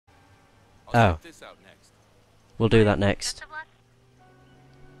Oh. We'll do that next.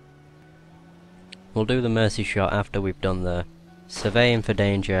 We'll do the mercy shot after we've done the surveying for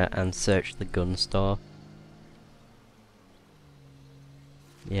danger and search the gun store.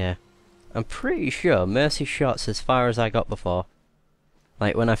 Yeah. I'm pretty sure mercy shots as far as I got before.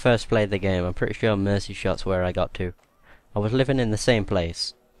 Like when I first played the game, I'm pretty sure mercy shots where I got to. I was living in the same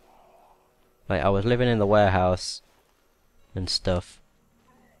place. Like I was living in the warehouse and stuff.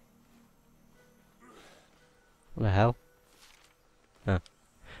 What the hell? Oh.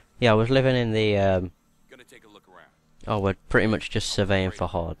 Yeah, I was living in the Gonna take a look around. oh, we're pretty much just surveying for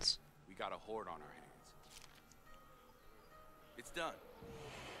hordes. We got a horde on our hands. It's done.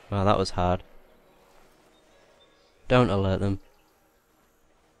 Well, that was hard. Don't alert them.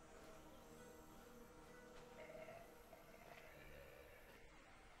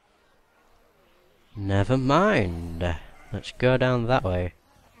 Never mind. Let's go down that way.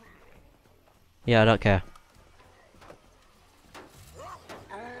 Yeah, I don't care.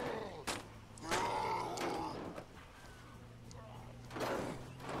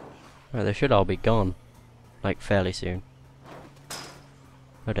 Right, they should all be gone. Like, fairly soon.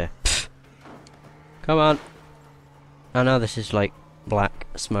 Oh dear. Pfft. Come on! I know this is like black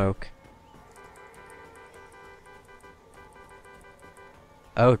smoke.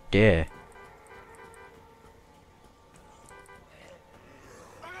 Oh dear.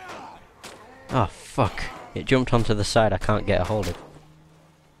 Oh fuck. It jumped onto the side I can't get a hold of.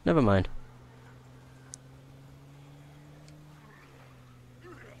 Never mind.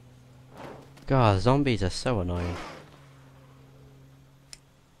 God, zombies are so annoying.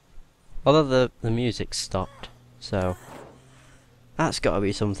 Although the music stopped, so that's gotta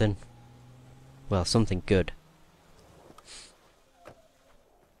be something. Well, something good.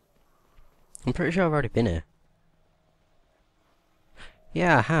 I'm pretty sure I've already been here.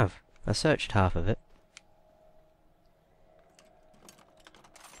 Yeah, I have. I searched half of it.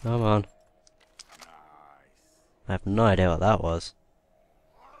 Come on. I have no idea what that was.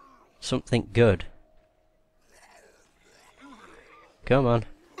 Something good. Come on.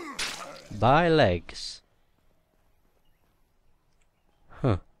 Buy legs.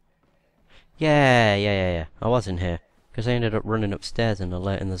 Huh. Yeah. I was in here. Because I ended up running upstairs and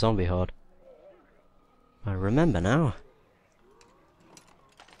alerting the zombie horde. I remember now.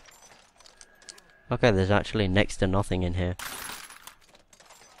 Okay, there's actually next to nothing in here.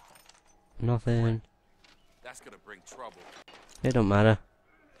 Nothing. That's gonna bring trouble. It don't matter.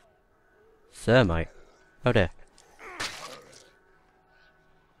 Thermite. Oh dear.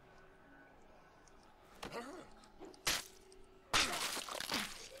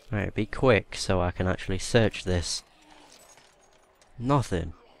 Alright, be quick so I can actually search this.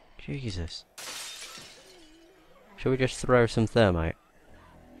 Nothing. Jesus. Shall we just throw some thermite?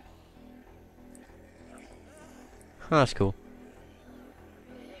 Oh, that's cool.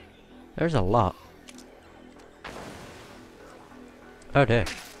 There's a lot. Oh dear.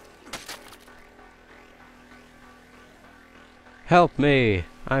 Help me!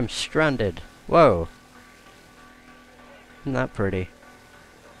 I'm stranded. Whoa. Isn't that pretty?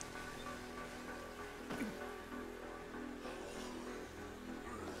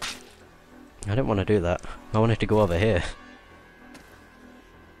 I didn't want to do that. I wanted to go over here.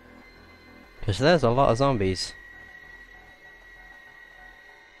 Because there's a lot of zombies.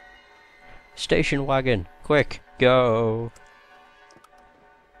 Station wagon! Quick! Go!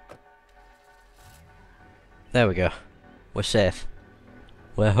 There we go. We're safe.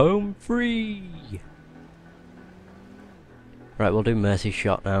 We're home free! Right, we'll do mercy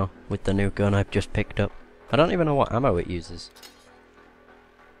shot now with the new gun I've just picked up. I don't even know what ammo it uses.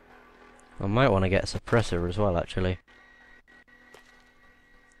 I might want to get a suppressor as well, actually.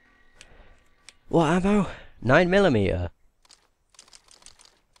 What ammo? 9mm!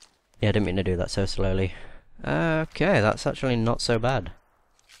 Yeah, I didn't mean to do that so slowly. Okay, that's actually not so bad.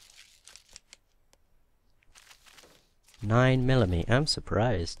 9mm, I'm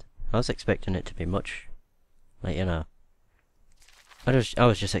surprised. I was expecting it to be much, like, you know. I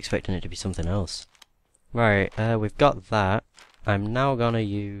was just expecting it to be something else. Right, we've got that. I'm now gonna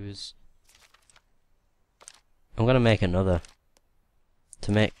use... I'm gonna make another.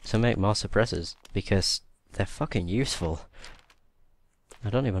 To make more suppressors, because they're fucking useful. I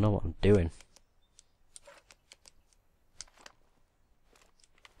don't even know what I'm doing.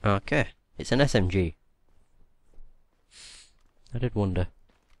 Okay, it's an SMG. I did wonder.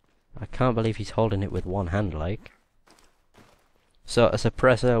 I can't believe he's holding it with one hand, like. So a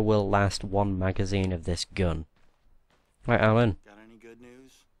suppressor will last one magazine of this gun. Right, Alan. Got any good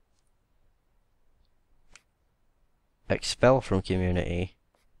news? Expel from community.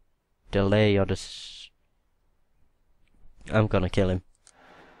 delay your I'm gonna kill him.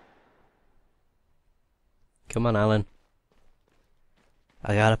 Come on, Alan.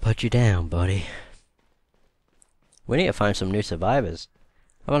 I gotta put you down, buddy. We need to find some new survivors.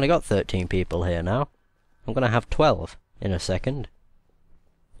 I've only got 13 people here now. I'm gonna have 12 in a second.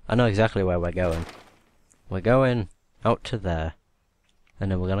 I know exactly where we're going. We're going out to there. And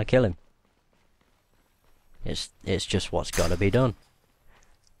then we're gonna kill him. It's just what's gotta be done.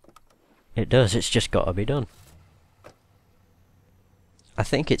 It does, it's just gotta be done. I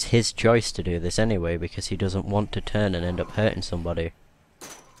think it's his choice to do this anyway, because he doesn't want to turn and end up hurting somebody.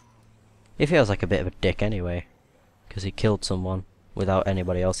 He feels like a bit of a dick anyway, because he killed someone without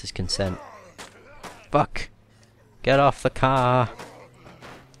anybody else's consent. Fuck! Get off the car!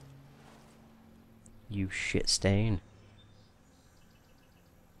 You shit stain.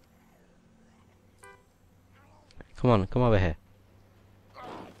 Come on, come over here.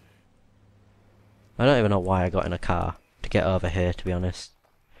 I don't even know why I got in a car to get over here, to be honest.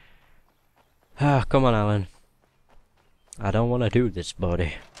 Ah, come on, Alan. I don't want to do this,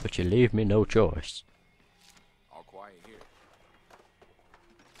 buddy, but you leave me no choice. All quiet here.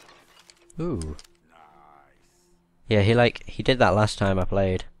 Ooh. Nice. Yeah, he did that last time I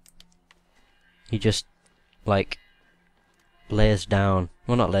played. He just, like, lays down.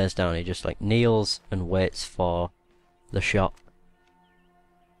 Well, not lays down, he just, like, kneels and waits for the shot.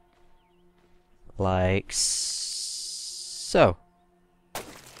 Like so.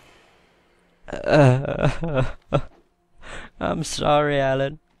 I'm sorry,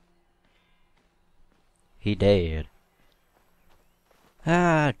 Alan. He did.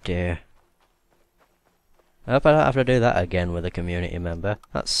 Ah, dear. I hope I don't have to do that again with a community member.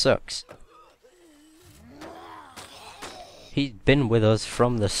 That sucks. He's been with us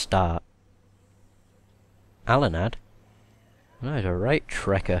from the start. Alan had. No, he's a right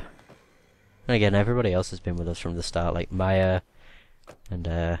trekker. And again, everybody else has been with us from the start, like Maya, and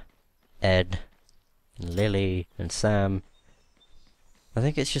Ed, and Lily, and Sam. I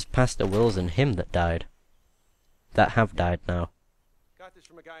think it's just Pastor Wills and him that died. That have died now. Got this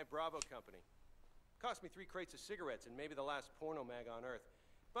from a guy at Bravo Company. Cost me 3 crates of cigarettes and maybe the last porno mag on Earth.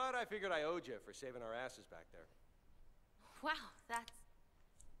 But I figured I owed you for saving our asses back there. Wow, that's...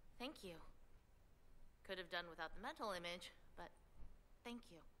 Thank you. Could have done without the mental image, but thank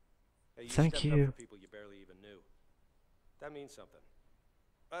you. Hey, Thank stepped you. up for people you barely even knew. That means something.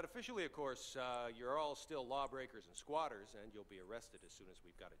 But officially, of course, you're all still lawbreakers and squatters, and you'll be arrested as soon as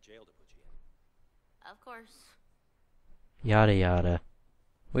we've got a jail to put you in. Of course. Yada yada.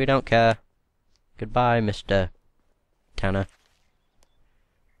 We don't care. Goodbye, Mr. Tanner.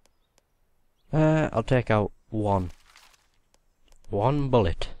 I'll take out one. One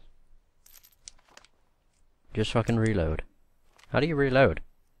bullet. Just so I can reload. How do you reload?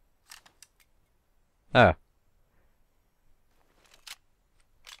 Oh.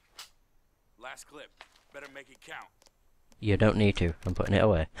 Last clip. Better make it count. You don't need to. I'm putting it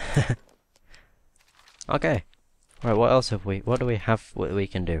away. Okay. Right, what else have we... What do we have what we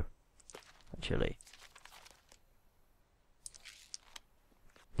can do? Actually.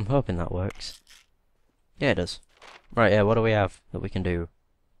 I'm hoping that works. Yeah, it does. Right, yeah, what do we have that we can do?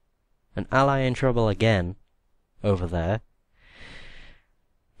 An ally in trouble again. Over there.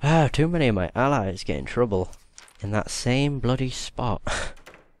 Ah, too many of my allies get in trouble. In that same bloody spot.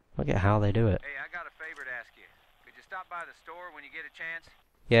 Look at how they do it. Hey, I got a favor to ask you. Could you stop by the store when you get a chance?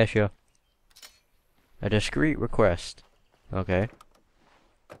 Yeah, sure. A discreet request. Okay.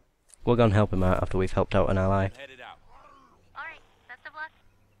 We'll go and help him out after we've helped out an ally. Headed out. Alright, best of luck.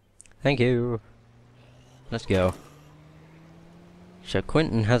 Thank you. Let's go. So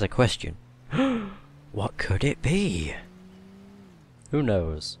Quentin has a question. What could it be? Who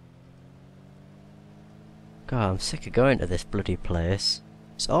knows? God, I'm sick of going to this bloody place.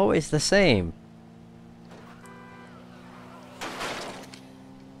 It's always the same.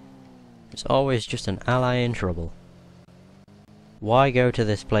 It's always just an ally in trouble. Why go to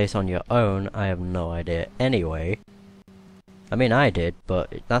this place on your own? I have no idea anyway. I mean, I did,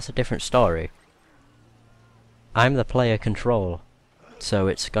 but that's a different story. I'm the player control, so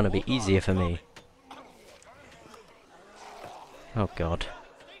it's gonna be easier for me. Oh god.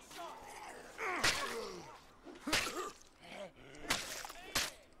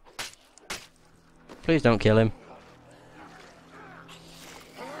 Please don't kill him.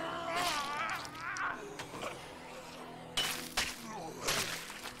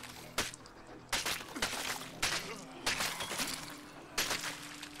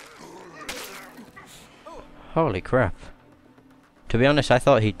 Holy crap. To be honest, I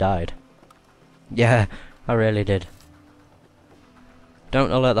thought he died. Yeah, I really did.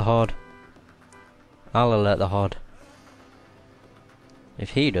 Don't alert the horde. I'll alert the Horde.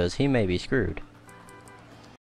 If he does, he may be screwed.